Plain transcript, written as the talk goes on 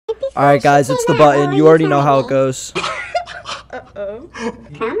All right, guys, it's the button. You already know how it goes. Uh-oh.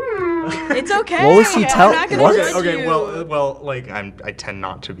 Come on. It's okay. What was he telling? What? Okay, well, like I tend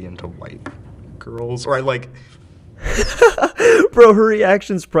not to be into white girls, or I like. Bro, her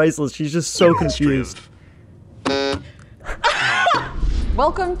reaction's priceless. She's just so confused.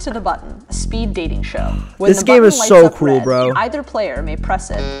 Welcome to The Button, a speed dating show. This game is so cool, bro. Either player may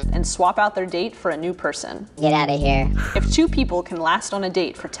press it and swap out their date for a new person. Get out of here. If two people can last on a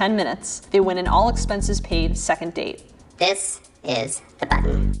date for 10 minutes, they win an all expenses paid second date. This is The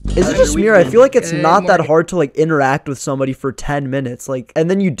Button. Is it just me, or I feel like it's not that hard to like interact with somebody for 10 minutes, like, and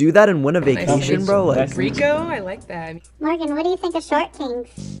then you do that and win a vacation, bro? Like, Rico, I like that. Morgan, what do you think of short kings?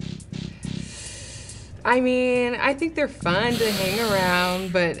 I mean, I think they're fun to hang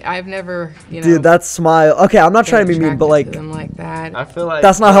around, but I've never, dude, that smile. Okay, I'm not trying to be mean, but like, them like that. I feel like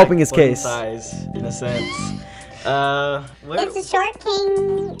that's not helping his case. Size, in a sense. Is a short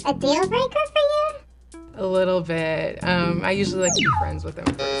king a deal breaker for you? A little bit. I usually like to be friends with them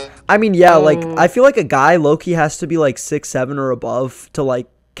first. I mean, yeah, like I feel like a guy low-key has to be like 6'7" or above to like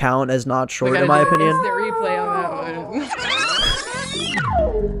count as not short, in my opinion. The replay on that one.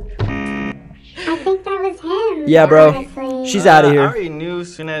 I think that was him. Yeah, bro. Honestly. She's out of I here. already knew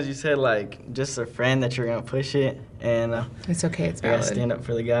as soon as you said like just a friend that you're gonna push it, and It's okay. It's I gotta valid. stand up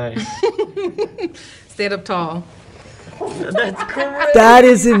for the guys. Stand up tall. That's correct. That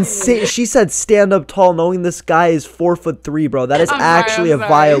is insane. She said stand up tall, knowing this guy is 4'3", bro. That is actually a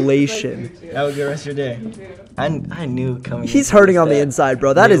violation. Have a good rest of your day. I knew coming. He's into hurting this on the that inside,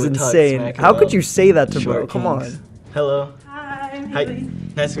 bro. That they is would talk insane. smack How could about you say that to bro? short Come kings. on. Hello. Hi, Hi.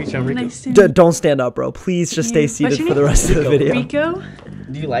 Nice to meet you. I'm Rico. Nice to Don't stand up, bro. Please just stay seated for the rest of the video. Rico?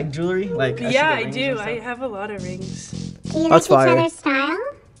 Do you like jewelry? Like Yeah, I rings do. and I stuff? have a lot of rings. Do you That's like each fire. other's style?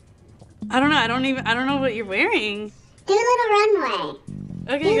 I don't know. I don't know what you're wearing. Do a little runway.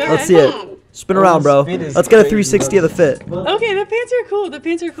 Okay, go Let's ahead. see it. Spin around, bro. Let's get a 360 of the fit. Okay, the pants are cool. The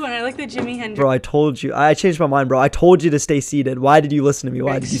pants are cool, and I like the Jimi Hendrix. Bro, I told you. I changed my mind, bro. I told you to stay seated. Why did you listen to me?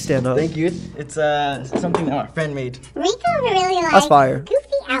 Why did you stand up? Thank you. It's something that my friend made. Rico really likes That's fire. goofy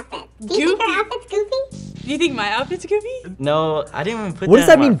outfits. Do you think her outfit's goofy? Do you think my outfit's goofy? No, I didn't even put What does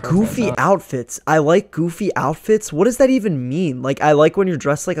that that in mean, my profile goofy song. outfits? I like goofy outfits? What does that even mean? Like, I like when you're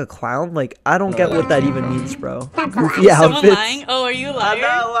dressed like a clown? Like, I don't get what that even means, bro. Goofy Someone outfits? lying? Oh, are you a liar?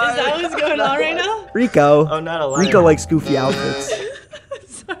 not lying. Is that what's going on right now? Rico. I'm not a liar. Rico likes goofy outfits.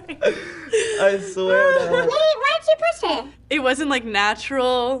 Sorry. I swear that Wait, why'd you push her? It wasn't like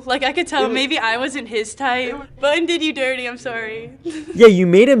natural. Like I could tell maybe I wasn't his type. Button did you dirty. I'm sorry. Yeah, you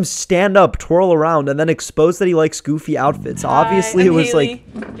made him stand up, twirl around, and then expose that he likes goofy outfits. Obviously, it I'm was Haley.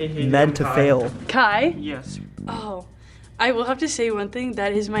 like meant to fail. Kai? Yes. Oh. I will have to say one thing.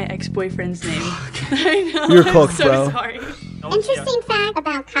 That is my ex-boyfriend's name. I know. You're I'm cooked, so bro. Sorry. Interesting fact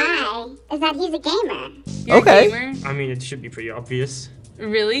about Kai is that he's a gamer. You're Okay. a gamer? I mean, it should be pretty obvious.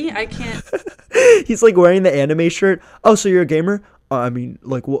 Really? I can't. He's like wearing the anime shirt. Oh, so you're a gamer? I mean,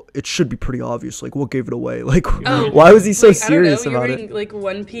 like, well, it should be pretty obvious. Like, what gave it away? Like, Oh, why was he so like, serious I don't know, about you're it? wearing, like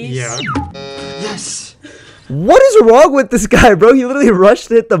One Piece. Yeah. Yes. What is wrong with this guy, bro? He literally rushed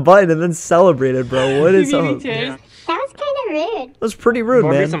to hit the button and then celebrated, bro. What is You beat me up? to it. Yeah. That was kind of rude. That was pretty rude,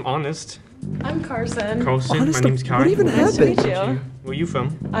 Well, at least man. I'm honest. I'm Carson. Carlson, Honest my name's to- Kai. what even Nice to happened? meet you. Where are you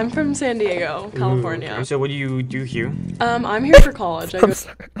from? I'm from San Diego, California. So what do you do here? I'm here for college. I go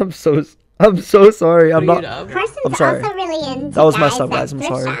I'm sorry. I'm so sorry. I'm to not. UW. Carson's I'm sorry. also really into That was guys messed up, that guys. I'm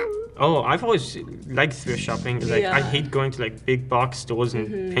thrift sorry. shop. Oh, I've always liked thrift shopping. Like, I Yeah. hate going to like big box stores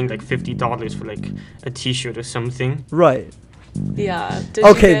and paying like $50 for like a T-shirt or something. Right. Yeah. Did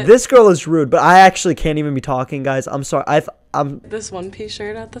you Okay, get this girl is rude, but I actually can't even be talking, guys. I'm sorry. I'm. this One Piece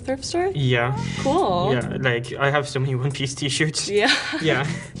shirt at the thrift store? Yeah. Cool. Yeah. Like I have so many One Piece T-shirts. Yeah. Yeah.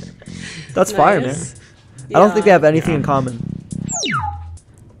 That's fire, man. Nice. I don't think they Yeah. have anything in common.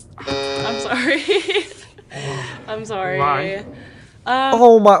 I'm sorry. I'm sorry. Why?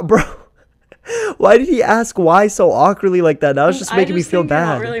 Oh my, bro. Why did he ask why so awkwardly like that? That was just I making me feel think you're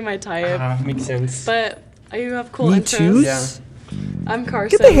bad. Not really my type, Makes sense. but you have cool Me interests. too. Yeah. I'm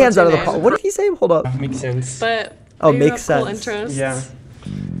Carson. Get the hands what's out of your the pot. name? What did he say? Hold up. Makes sense. But Oh, you makes have cool sense. interests. Yeah.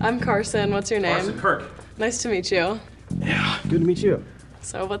 I'm Carson. What's your name? Kirk. Nice to meet you. Yeah, good to meet you.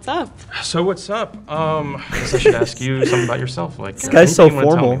 So what's up? So what's up? I guess I should ask you something about yourself. Like, this guy's so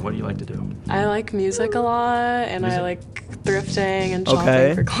formal. What do you like to do? I like music a lot, and I like thrifting and shopping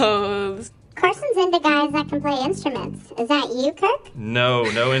Okay. for clothes. Carson's into guys that can play instruments. Is that you, Kirk? No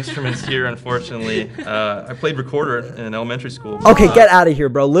instruments here, unfortunately. I played recorder in elementary school. Okay, get out of here,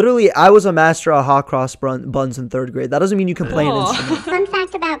 bro. Literally, I was a master of hot cross buns in 3rd grade. That doesn't mean you can play an Cool. instrument. Fun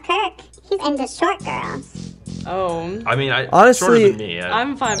fact about Kirk, he's into short girls. Oh. I mean, Honestly, shorter than me.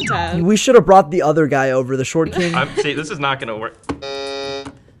 I'm 5'10". We should have brought the other guy over, the short king. See, this is not gonna work.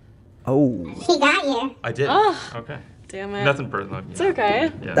 Oh, He got you. I did. Ugh. Okay. Damn it. Nothing personal. It's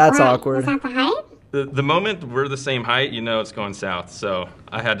okay. Yeah. that's Why? awkward. Was that the height? The moment we're the same height, you know it's going south. So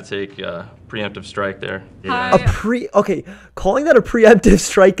I had to take a preemptive strike there. Hi. Okay, calling that a preemptive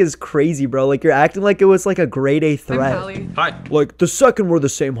strike is crazy, bro. Like you're acting like it was like a grade A I'm threat. Hallie. Hi. Like the second we're the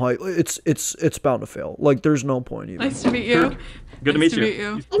same height, it's bound to fail. Like there's no point even. Nice to meet you. Good to Nice meet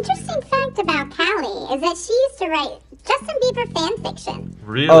you. Interesting fact about Callie is that she used to write Justin Bieber fan fiction.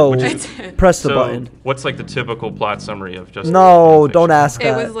 Really? Oh, Which I is- did. press the so button. what's like the typical plot summary of Justin? No, Bieber don't fanfiction? ask It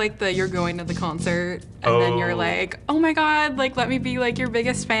that. was like you're going to the concert and then you're Oh. like, oh my god, like let me be like your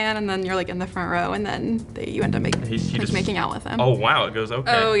biggest fan, and then you're like in the front row, and then you end up He just- making out with him. Oh wow, it goes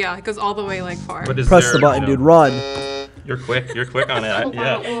okay. Oh, yeah, it goes all the way like far. But is Press there, the button, you know- dude. Run. You're quick. You're quick on it.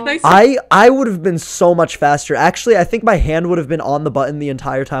 Yeah. Nice. I would have been so much faster. Actually, I think my hand would have been on the button the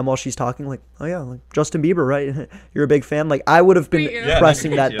entire time while she's talking. Like, oh yeah, like Justin Bieber, right? You're a big fan. Like, I would have been Sweet, yeah.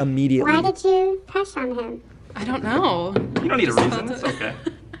 pressing Yeah, that yeah. immediately. Why did you crush on him? I don't know. You don't need a reason. It's okay.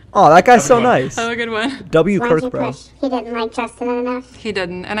 Oh, that guy's so Have a good one. nice. Have a good one. W. Why'd you Kirk, bro. push? He didn't like Justin enough. He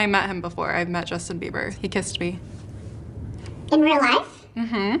didn't, and I met him before. I've met Justin Bieber. He kissed me. In real life?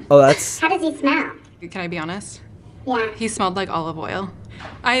 Oh, that's How does he smell? Can I be honest? Yeah. He smelled like olive oil.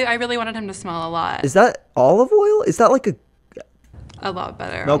 I really wanted him to smell a lot. is that olive oil? Is that like a lot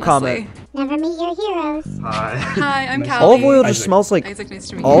better. No honestly. comment. Never meet your heroes. Hi, I'm Callie. olive oil? Just Isaac. smells like Isaac, nice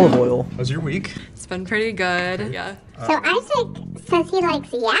to meet olive you. oil. How's your week? It's been pretty good. Yeah. So Isaac says he likes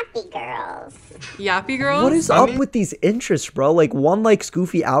yappy girls. Yappy girls. What is up with these interests, bro? Like one likes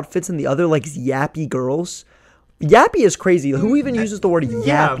goofy outfits and the other likes yappy girls. Yappy is crazy. Who even uses the word yappy,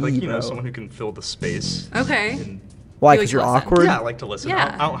 Yeah, like, you bro? know, someone who can fill the space. Okay. Why? You Because like you're to listen. awkward? Yeah, I like to listen.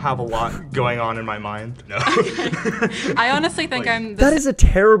 Yeah. I don't have a lot going on in my mind. No. I honestly think I'm. That is a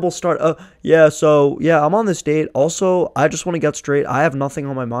terrible start. Yeah, so, yeah, I'm on this date. Also, I just want to get straight. I have nothing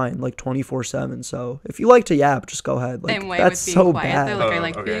on my mind, like, 24/7. So, if you like to yap, just go ahead. Like, Same way that's with being so quiet. bad. Though. Like I Oh,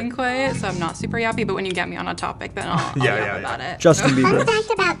 like okay. being quiet, so I'm not super yappy. But when you get me on a topic, then I'll Yeah, yap yeah, about it. Justin Fun Bieber.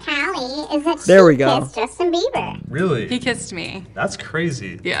 fact about Callie is that There she we go. kissed Justin Bieber. Really? He kissed me. That's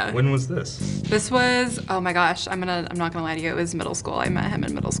crazy. Yeah. When was this? This was, oh my gosh, I'm not gonna lie to you. It was middle school. I met him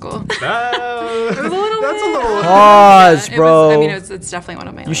in middle school. That's a little. Pause, Yeah, bro. I mean, it's definitely one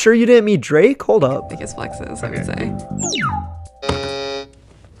of my You sure you didn't meet Drake? Hold up. biggest flexes, I would say.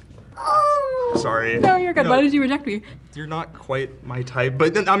 Sorry. No, you're good. No, Why did you reject me? You're not quite my type,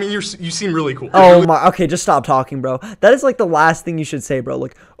 but then, I mean, you seem really cool. Oh my, okay, just stop talking, bro. That is like the last thing you should say, bro.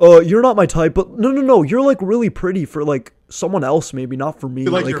 Like, you're not my type, but no, you're like really pretty for like someone else, maybe not for me.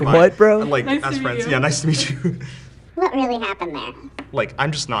 Like, Like, you're what, mine. bro? Like, Nice to as meet friends. you. Yeah, nice to meet you. What really happened there? Like,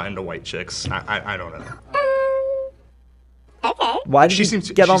 I'm just not into white chicks. I don't know. Okay. Why did She you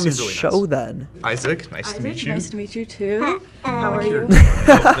seems- get she on seems this really show nice. then? Isaac, nice to meet you. Nice to meet you too. How are you?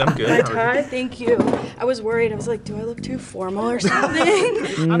 I'm good. My How are you? tie, thank you. I was worried. I was like, do I look too formal or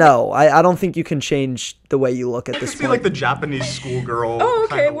something? No, I don't think you can change the way you look at I this see like the point. Japanese schoolgirl. Oh,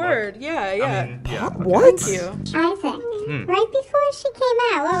 okay, kinda look. word. Yeah, yeah. I mean, yeah. okay. What? Thank you. Isaac, right before she came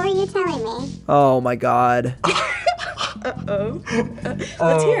out, what were you telling me? Oh my god. Uh-oh.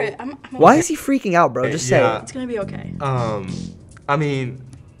 Let's hear it. I'm Why okay. is he freaking out, bro? Just say Yeah. it. It's gonna be okay. I mean,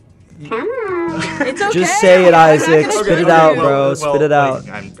 Come on. It's okay. Just say it, I'm not Isaac. gonna Spit judge it out, you. bro. Spit it out.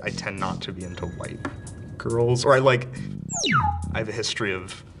 Like, I tend not to be into white girls, or I have a history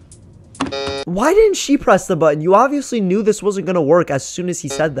of. Why didn't she press the button? You obviously knew this wasn't gonna work as soon as he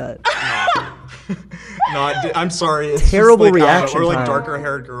said that. I'm sorry. It's just, Terrible like, I don't know, reaction Or like time. darker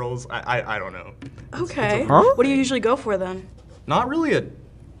haired girls. I don't know. Okay. Huh? What do you usually go for then? Not really a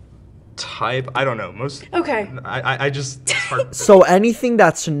type. I don't know. Most. Okay. I just. It's hard. So anything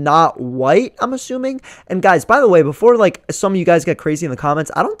that's not white, I'm assuming. And guys, by the way, before like some of you guys get crazy in the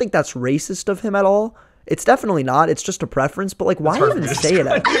comments, I don't think that's racist of him at all. It's definitely not. It's just a preference. But like, why hard even for me to say it?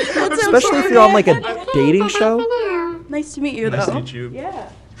 That's Especially if you're on like a dating show. Now. Nice to meet you, Nice though. to meet you. Yeah.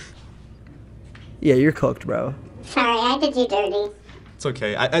 Yeah, you're cooked, bro. Sorry, I did you dirty. It's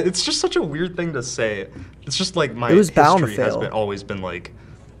okay. It's just such a weird thing to say. It's just like my It was bound to history has fail. always been like,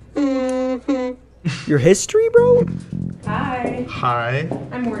 Mm-hmm. Your history, bro? Hi, hi,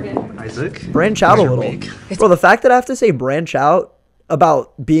 I'm Morgan. Isaac. Branch out a How's your little. week? Bro, the fact that I have to say branch out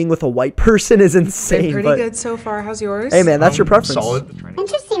about being with a white person is insane. Pretty but, good so far. How's yours? Hey man, that's your preference. Solid.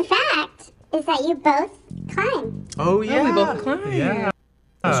 Interesting fact is that you both climb. Oh yeah. we both climb. Yeah.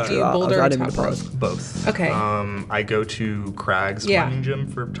 Do you I boulder or didn't mean top to rope? pause. Both. Okay. I go to Craig's Yeah. climbing gym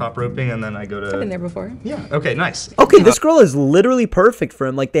for top roping, and then I go to. Been there before. Yeah. Okay. Nice. Okay, this girl is literally perfect for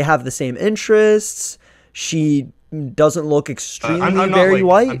him. Like they have the same interests. She doesn't look extremely I'm not, very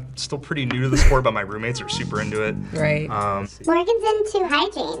white. I'm still pretty new to the sport, but my roommates are super into it. Right. Morgan's into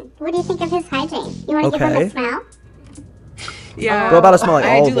hygiene. What do you think of his hygiene? You want to give him a smell? Yeah. What about a smell like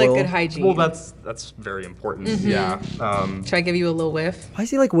I olive do like oil? good hygiene. Well, that's very important. Yeah. Should I give you a little whiff? Why is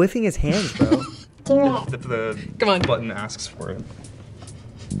he like whiffing his hands, bro? Do it. If the Come on. button asks for it.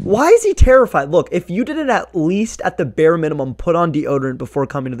 Why is he terrified? Look, if you didn't at least at the bare minimum put on deodorant before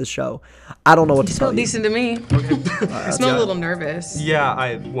coming to the show, I don't know what to tell Smell you. decent to me. I smell a little nervous.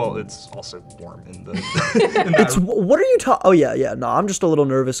 Yeah, well, it's also warm in the. In that What are you talking? Oh yeah. No, I'm just a little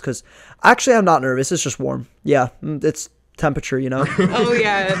nervous because actually I'm not nervous. It's just warm. Yeah, it's temperature, you know. Oh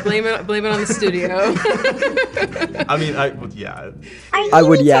yeah, blame it on the studio. I mean, yeah. I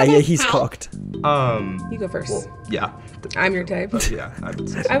would. Yeah. He's cooked. You go first. Well, yeah. I'm your type. Yeah, I would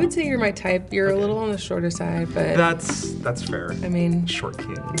say so. I would say you're my type. You're a little on the shorter side, but That's fair. I mean, Short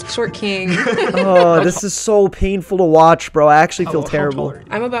king. short king. Oh, this is so painful to watch, bro. I actually feel How terrible. tall are you?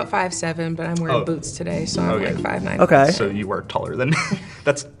 I'm about 5'7", but I'm wearing boots today, so I'm Okay. like 5'9". Okay. So you are taller than me.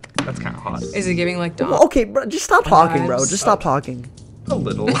 That's kind of hot. Is it giving like Dom? Well, okay, bro, just stop talking, bro. vibes. Just stop talking. A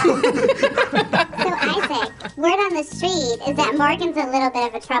little. So Isaac, word on the street is that Morgan's a little bit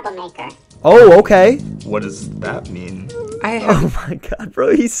of a troublemaker. Oh, okay. What does that mean? I have Oh my god,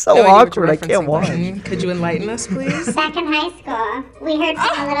 bro, he's so no idea what you're awkward. I can't referencing, watch. Brian. Could you enlighten us, please? Back in high school, we heard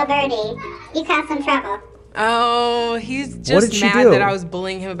from a little birdie. You caused some trouble. Oh, he's did just she mad do? that I was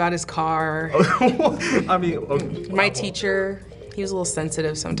bullying him about his car. I mean, My teacher, he was a little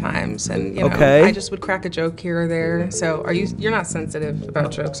sensitive sometimes, and you know, Okay. I just would crack a joke here or there. So, you're not sensitive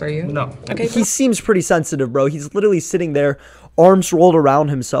about jokes, are you? No. Okay. He seems pretty sensitive, bro. He's literally sitting there, arms rolled around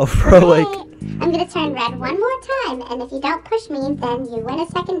himself, bro. Like, Hey, I'm gonna turn red one more time, and if you don't push me, then you win a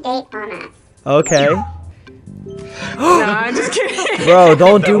second date on us. okay. no, I'm just kidding. Bro,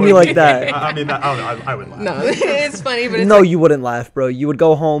 don't do me like that. I mean, I would laugh. No, it's funny, but it's No, like, you wouldn't laugh, bro. You would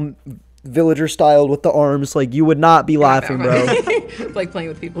go home villager style with the arms. Like, you would not be laughing, bro. like playing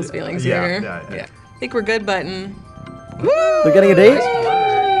with people's feelings Yeah, here. yeah. I think we're good, Button. They're getting a date?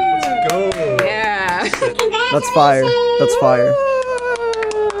 Let's go. Yeah. That's fire. That's fire.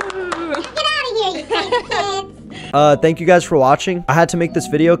 Get out of here, you crazy kids! Thank you guys for watching. I had to make this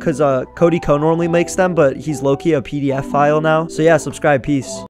video because Cody Co normally makes them, but he's low-key a PDF file now. So yeah, subscribe. Peace.